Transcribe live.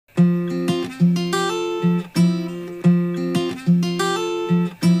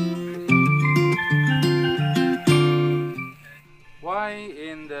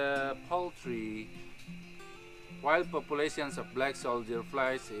wild populations of black soldier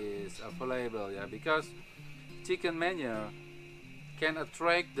flies is available, yeah, because chicken manure can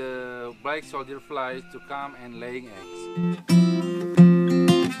attract the black soldier flies to come and laying eggs.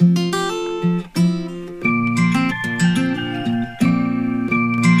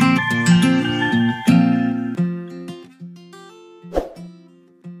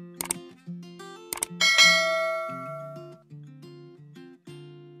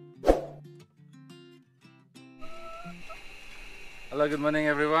 Hello, good morning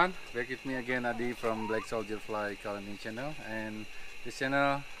everyone. Back with me again, Adi from Black Soldier Fly Colony channel, and this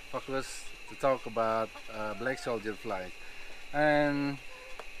channel focus to talk about black soldier fly. And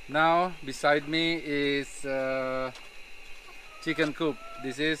now beside me is chicken coop.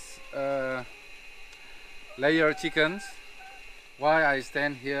 This is layer chickens. Why I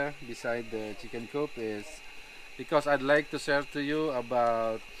stand here beside the chicken coop is because I'd like to share to you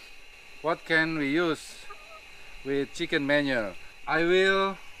about what can we use with chicken manure. I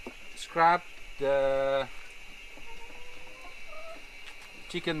will scrap the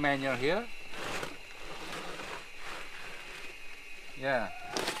chicken manure here. Yeah,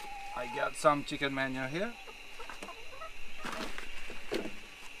 I got some chicken manure here.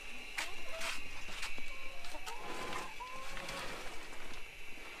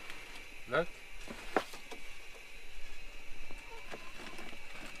 Look.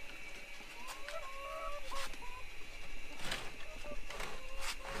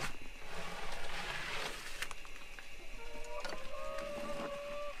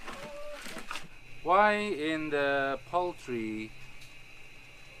 Why in the poultry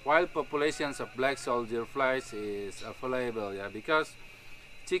wild populations of black soldier flies is available, yeah, because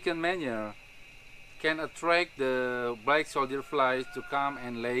chicken manure can attract the black soldier flies to come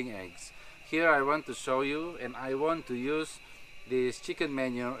and laying eggs. Here I want to show you, and I want to use this chicken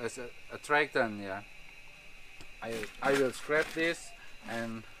manure as a attractant, yeah. I will scrap this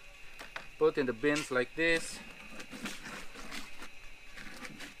and put in the bins like this.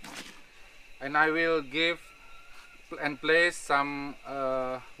 And I will give and place some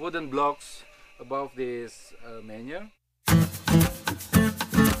wooden blocks above this manure.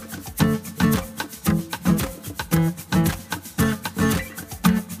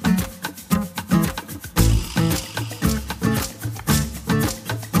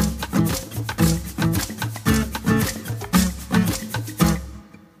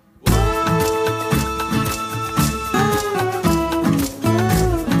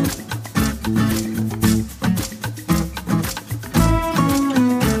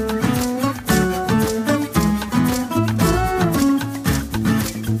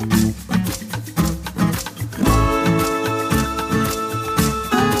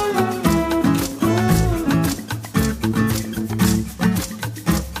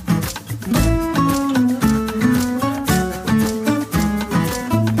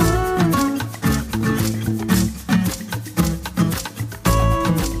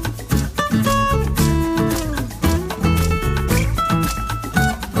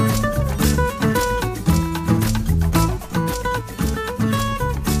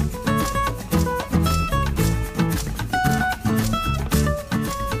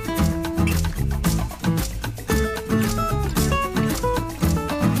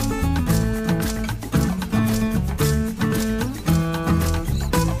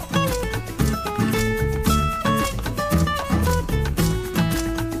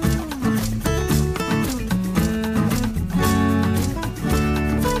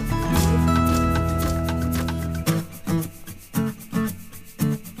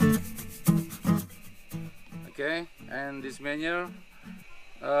 Okay, and this manure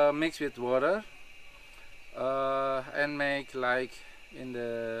mixed with water and make like in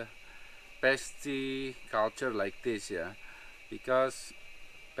the pasty culture like this, yeah, because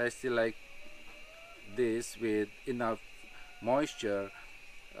pasty like this with enough moisture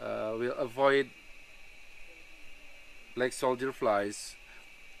will avoid black soldier flies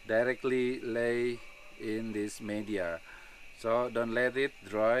directly lay in this media. So don't let it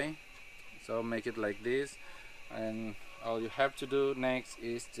dry, so make it like this. And all you have to do next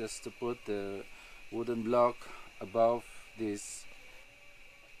is just to put the wooden block above this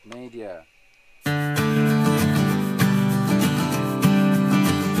media.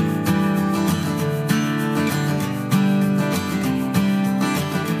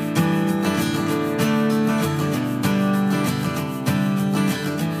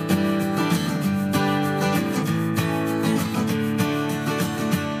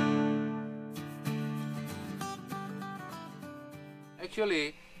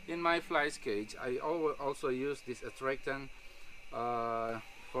 Actually, in my flies cage, I also use this attractant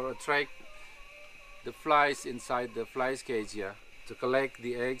for attract the flies inside the flies cage here, to collect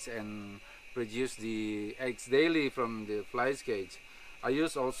the eggs and produce the eggs daily from the flies cage. I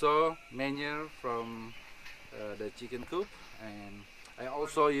use also manure from the chicken coop, and I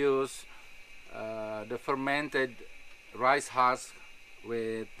also use the fermented rice husk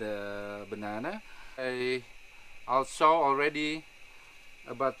with the banana. I'll show already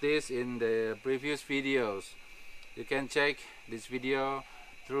about this in the previous videos. You can check this video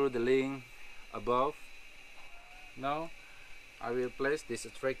through the link above. Now I will place this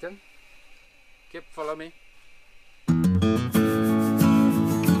attractant. Keep follow me.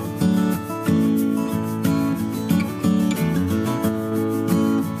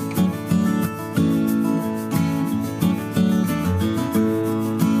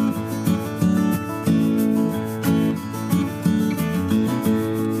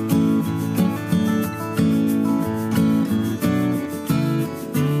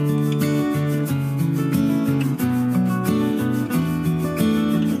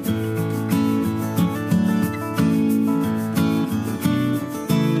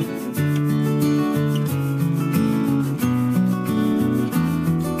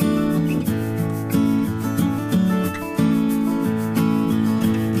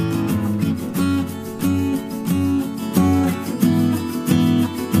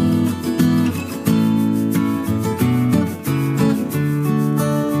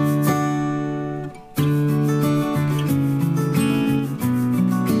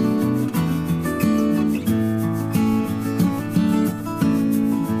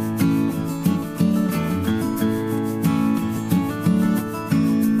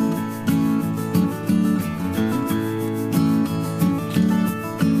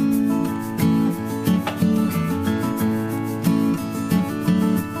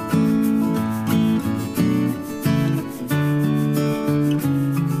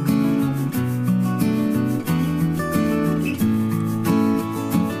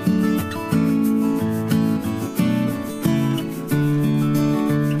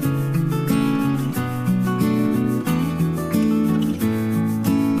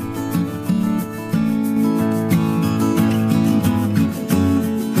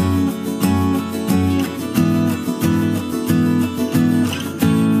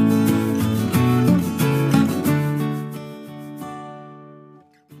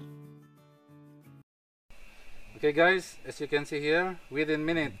 Okay guys, as you can see here, within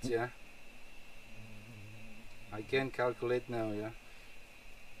minutes, yeah, I can calculate now, yeah,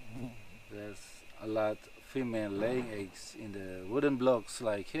 there's a lot female laying eggs in the wooden blocks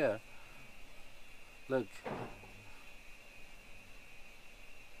like here. Look,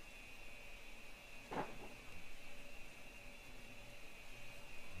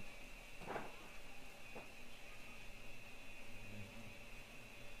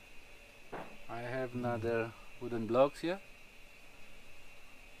 I have another wooden blocks here.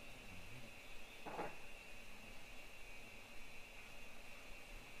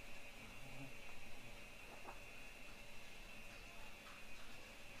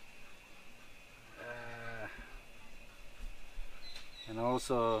 And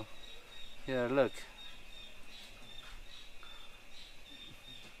also here, look,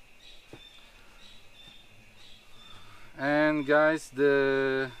 and guys,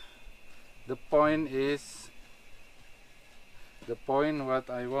 the point is, the point what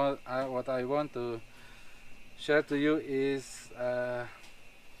I want to share to you is,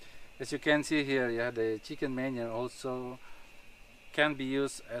 as you can see here, yeah, the chicken manure also can be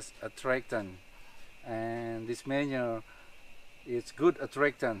used as attractant, and this manure is good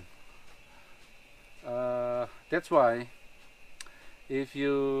attractant. That's why if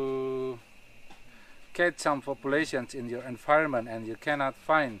you catch some populations in your environment and you cannot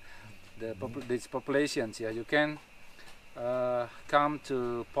find these populations, yeah, you can come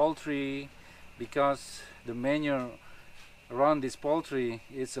to poultry, because the manure around this poultry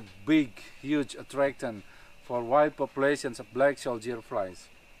is a big, huge attractant for wild populations of black soldier flies.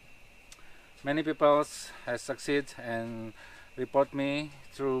 Many people have succeeded and report me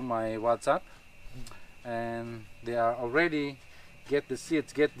through my WhatsApp, and they are already get the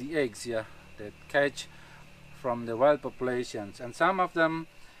seeds, get the eggs, yeah, that catch from the wild populations, and some of them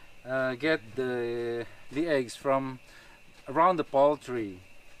get the eggs from around the poultry.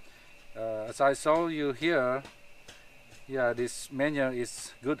 As I saw you here, yeah, this manure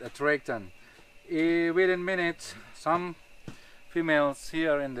is good attractant. Within minutes, some females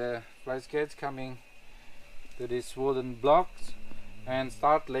here in the fly cage coming to these wooden blocks and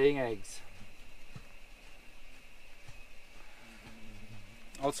start laying eggs.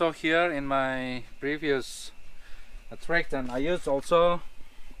 Also here in my previous attractant, I used also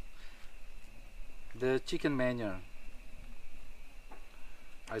the chicken manure.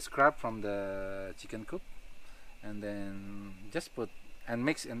 I scrap from the chicken coop and then just put and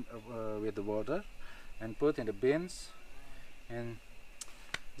mix in with the water and put in the bins, and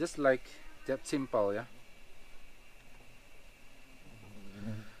just like that simple, yeah.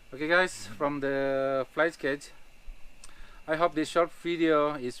 Okay guys, from the flight cage, I hope this short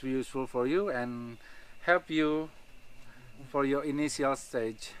video is useful for you and help you for your initial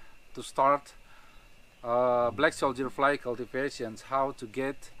stage to start black soldier fly cultivations, how to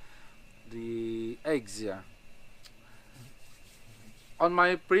get the eggs. Yeah, on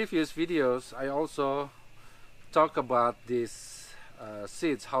my previous videos I also talk about these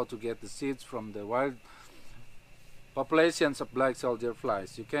seeds, how to get the seeds from the wild populations of black soldier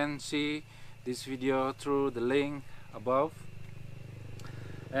flies. You can see this video through the link above,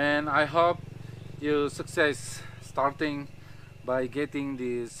 and I hope you success starting by getting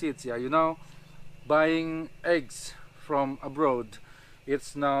the seeds. Yeah, you know, buying eggs from abroad,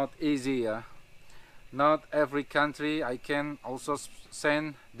 it's not easy. Yeah, not every country I can also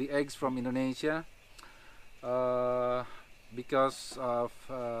send the eggs from Indonesia uh, because of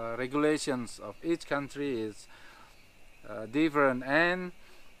regulations of each country is different, and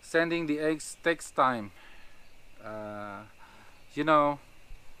sending the eggs takes time. uh, you know,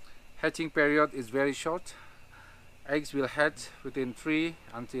 hatching period is very short. Eggs will hatch within 3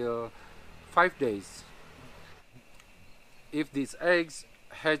 until 5 days. If these eggs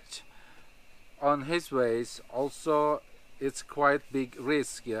hatch on his ways, also it's quite big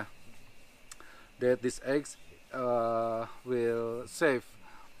risk, yeah, that these eggs will safe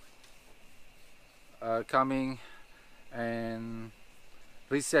coming and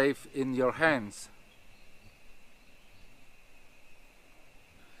receive in your hands.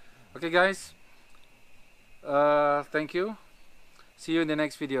 Okay guys, thank you. See you in the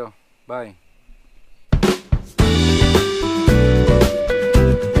next video. Bye.